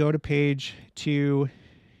version. If you go to page 2,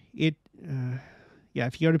 if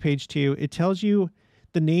you go to page 2, it tells you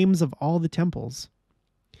the names of all the temples.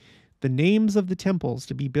 The names of the temples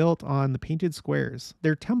to be built on the painted squares.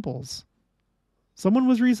 They're temples. Someone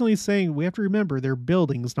was recently saying we have to remember they're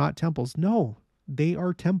buildings, not temples. No, they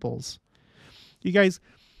are temples. You guys,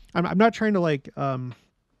 I'm not trying to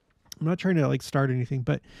start anything,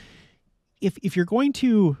 but if you're going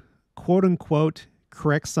to quote unquote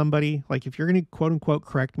correct somebody, like if you're going to quote unquote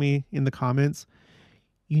correct me in the comments,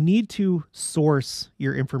 you need to source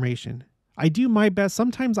your information. I do my best.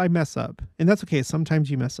 Sometimes I mess up, and that's okay. Sometimes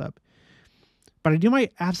you mess up, but I do my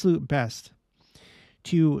absolute best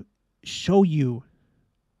to show you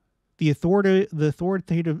the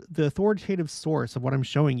authoritative source of what I'm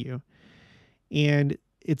showing you. And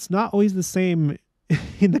it's not always the same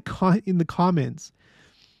in the comments.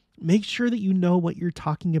 Make sure that you know what you're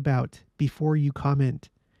talking about before you comment.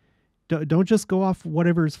 Don't just go off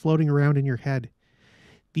whatever is floating around in your head.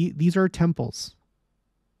 These are temples.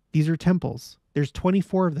 These are temples. There's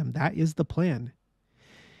 24 of them. That is the plan.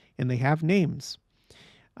 And they have names.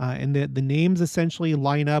 And the names essentially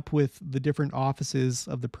line up with the different offices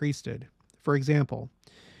of the priesthood. For example,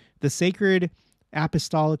 the Sacred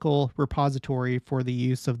Apostolical Repository for the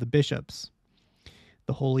use of the bishops.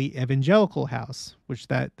 The Holy Evangelical House, which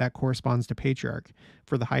that corresponds to Patriarch,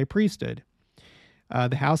 for the high priesthood.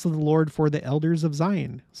 The House of the Lord for the elders of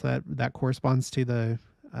Zion. So that corresponds to the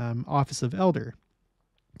office of elder.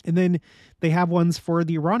 And then they have ones for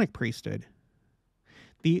the Aaronic priesthood.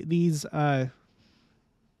 These go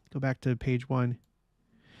back to page 1.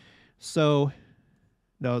 So,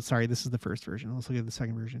 no, sorry, this is the first version. Let's look at the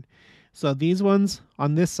second version. So these ones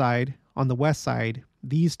on this side, on the west side,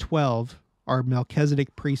 these 12 are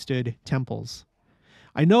Melchizedek priesthood temples.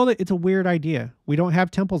 I know that it's a weird idea. We don't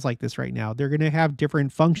have temples like this right now. They're going to have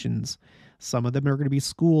different functions. Some of them are going to be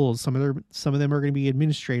schools. Some of them are going to be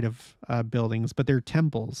administrative buildings, but they're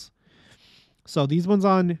temples. So these ones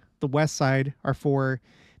on the west side are for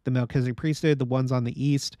the Melchizedek priesthood. The ones on the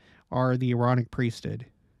east are the Aaronic priesthood.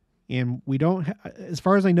 And we don't, as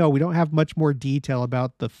far as I know, we don't have much more detail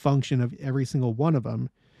about the function of every single one of them.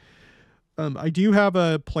 I do have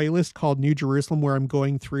a playlist called New Jerusalem where I'm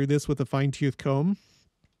going through this with a fine-tooth comb.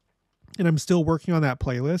 And I'm still working on that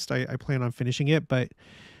playlist. I plan on finishing it, but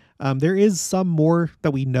there is some more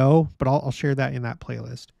that we know, but I'll share that in that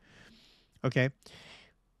playlist. Okay.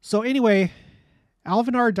 So anyway,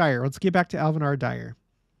 Alvin R. Dyer. Let's get back to Alvin R. Dyer.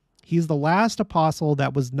 He's the last apostle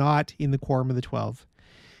that was not in the Quorum of the 12.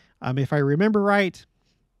 If I remember right,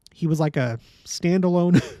 he was like a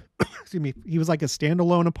standalone, he was like a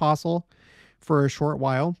standalone apostle for a short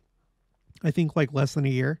while. I think like less than a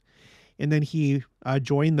year. And then he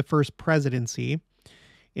joined the first presidency.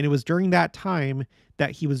 And it was during that time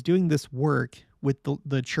that he was doing this work with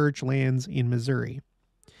the church lands in Missouri.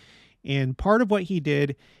 And part of what he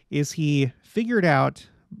did is he figured out,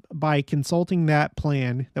 by consulting that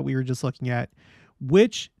plan that we were just looking at,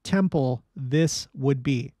 which temple this would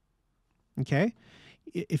be. Okay.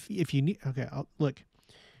 If you need, okay, look,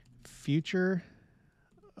 future,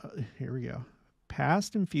 here we go.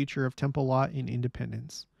 Past and future of temple law in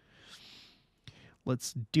Independence.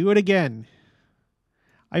 Let's do it again.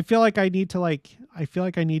 I feel like I need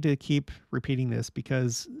to keep repeating this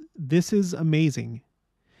because this is amazing.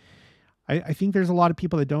 I think there's a lot of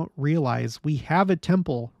people that don't realize we have a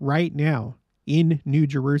temple right now in New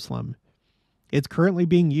Jerusalem. It's currently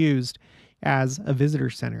being used as a visitor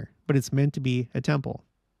center, but it's meant to be a temple.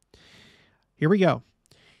 Here we go.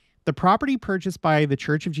 The property purchased by the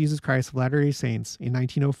Church of Jesus Christ of Latter-day Saints in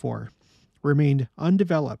 1904 remained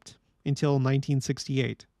undeveloped until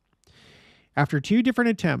 1968. After 2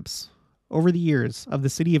 different attempts over the years of the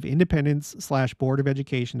City of Independence / Board of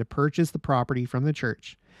Education to purchase the property from the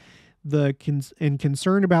church, and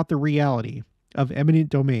concern about the reality of eminent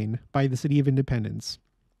domain by the City of Independence,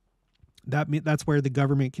 that's where the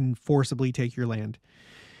government can forcibly take your land.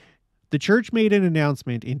 The church made an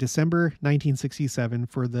announcement in December 1967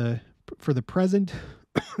 for the present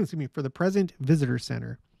for the present visitor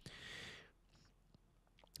center.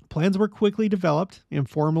 Plans were quickly developed and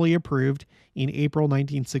formally approved in April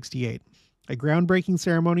 1968. A groundbreaking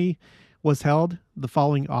ceremony was held the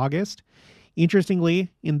following August.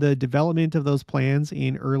 Interestingly, in the development of those plans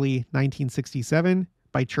in early 1967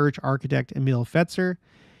 by church architect Emil Fetzer,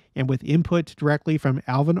 and with input directly from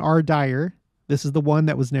Alvin R. Dyer, this is the one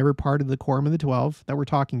that was never part of the Quorum of the 12 that we're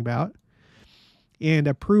talking about, and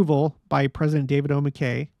approval by President David O.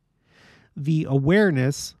 McKay, the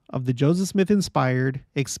awareness of the Joseph Smith-inspired,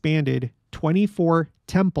 expanded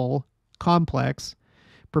 24-temple complex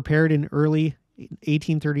prepared in early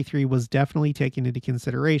 1833 was definitely taken into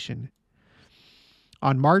consideration.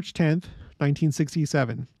 On March 10th,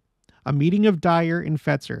 1967, a meeting of Dyer and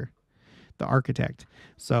Fetzer, the architect.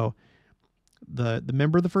 So the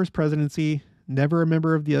member of the First Presidency, never a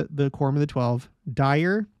member of the Quorum of the 12,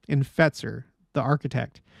 Dyer and Fetzer, the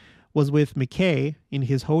architect, was with McKay in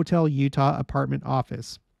his Hotel Utah apartment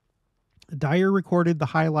office. Dyer recorded the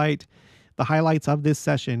highlights of this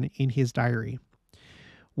session in his diary.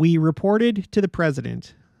 We reported to the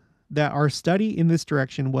president that our study in this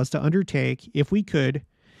direction was to undertake, if we could,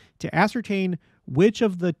 to ascertain which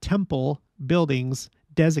of the temple buildings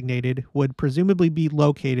designated would presumably be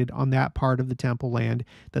located on that part of the temple land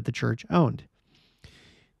that the church owned.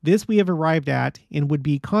 This we have arrived at and would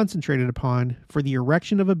be concentrated upon for the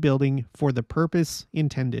erection of a building for the purpose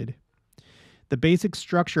intended, the basic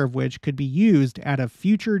structure of which could be used at a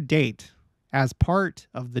future date as part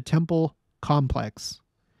of the temple complex.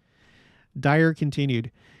 Dyer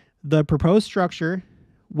continued, the proposed structure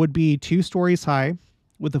would be 2 stories high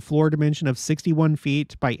with a floor dimension of 61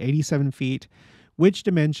 feet by 87 feet, which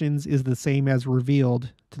dimensions is the same as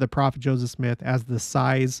revealed to the prophet Joseph Smith as the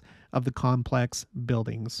size of the complex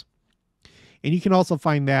buildings. And you can also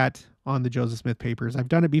find that on the Joseph Smith papers. I've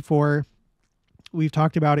done it before. We've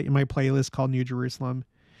talked about it in my playlist called New Jerusalem.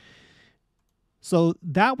 So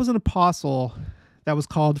that was an apostle that was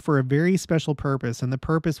called for a very special purpose, and the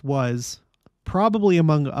purpose was probably,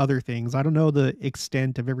 among other things, I don't know the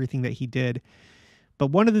extent of everything that he did,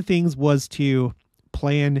 but one of the things was to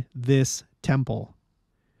plan this temple.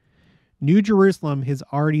 New Jerusalem has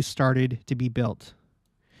already started to be built.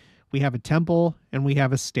 We have a temple and we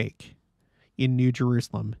have a stake in New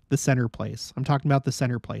Jerusalem, the center place. I'm talking about the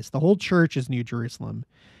center place. The whole church is New Jerusalem.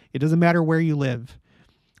 It doesn't matter where you live.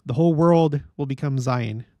 The whole world will become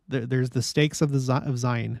Zion. There's the stakes of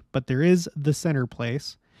Zion, but there is the center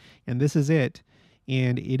place, and this is it.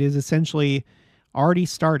 And it is essentially already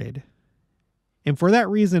started. And for that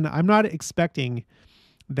reason, I'm not expecting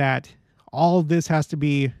that all of this has to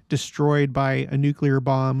be destroyed by a nuclear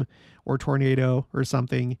bomb or tornado or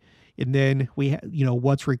something. And then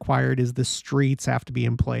what's required is the streets have to be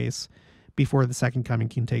in place before the second coming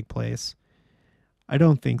can take place. I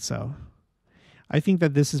don't think so. I think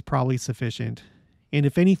that this is probably sufficient. And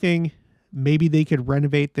if anything, maybe they could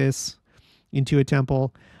renovate this into a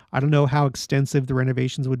temple. I don't know how extensive the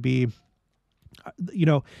renovations would be.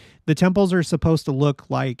 The temples are supposed to look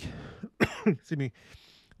like, excuse me,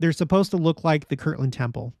 they're supposed to look like the Kirtland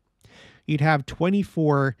Temple. You'd have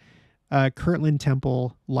 24 Kirtland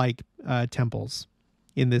Temple-like temples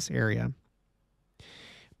in this area.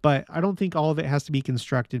 But I don't think all of it has to be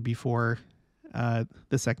constructed before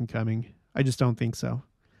the second coming. I just don't think so.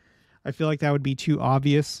 I feel like that would be too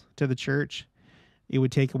obvious to the church. It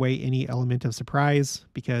would take away any element of surprise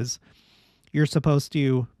because you're supposed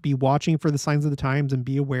to be watching for the signs of the times and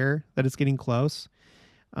be aware that it's getting close.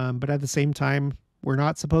 But at the same time, we're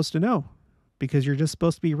not supposed to know because you're just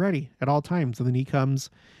supposed to be ready at all times. And then he comes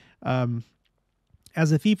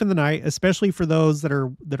as a thief in the night, especially for those that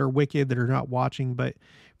are wicked, that are not watching. But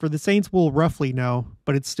for the saints, we'll roughly know,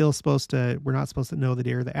 but it's still we're not supposed to know the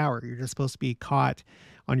day or the hour. You're just supposed to be caught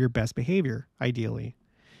on your best behavior, ideally.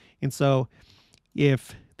 And so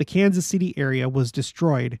if the Kansas City area was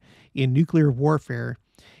destroyed in nuclear warfare,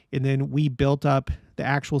 and then we built up the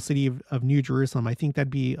actual city of New Jerusalem. I think that'd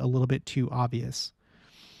be a little bit too obvious,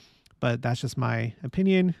 but that's just my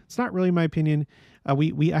opinion. It's not really my opinion. I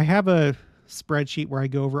have a spreadsheet where I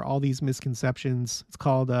go over all these misconceptions. It's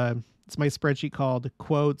called it's my spreadsheet called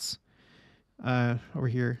quotes over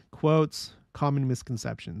here, quotes, common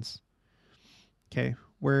misconceptions. Okay,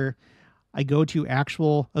 where I go to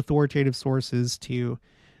actual authoritative sources to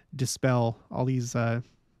dispel all these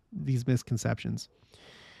misconceptions.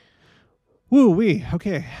 Woo-wee.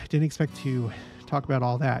 Okay, didn't expect to talk about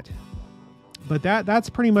all that. But that's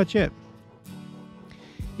pretty much it.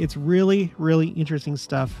 It's really, really interesting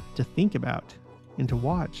stuff to think about and to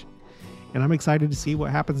watch. And I'm excited to see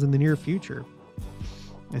what happens in the near future.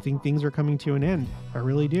 I think things are coming to an end. I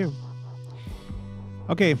really do.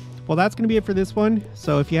 Okay, well, that's going to be it for this one.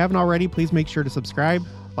 So if you haven't already, please make sure to subscribe.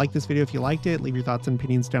 Like this video if you liked it. Leave your thoughts and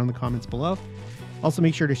opinions down in the comments below. Also,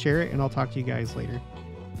 make sure to share it, and I'll talk to you guys later.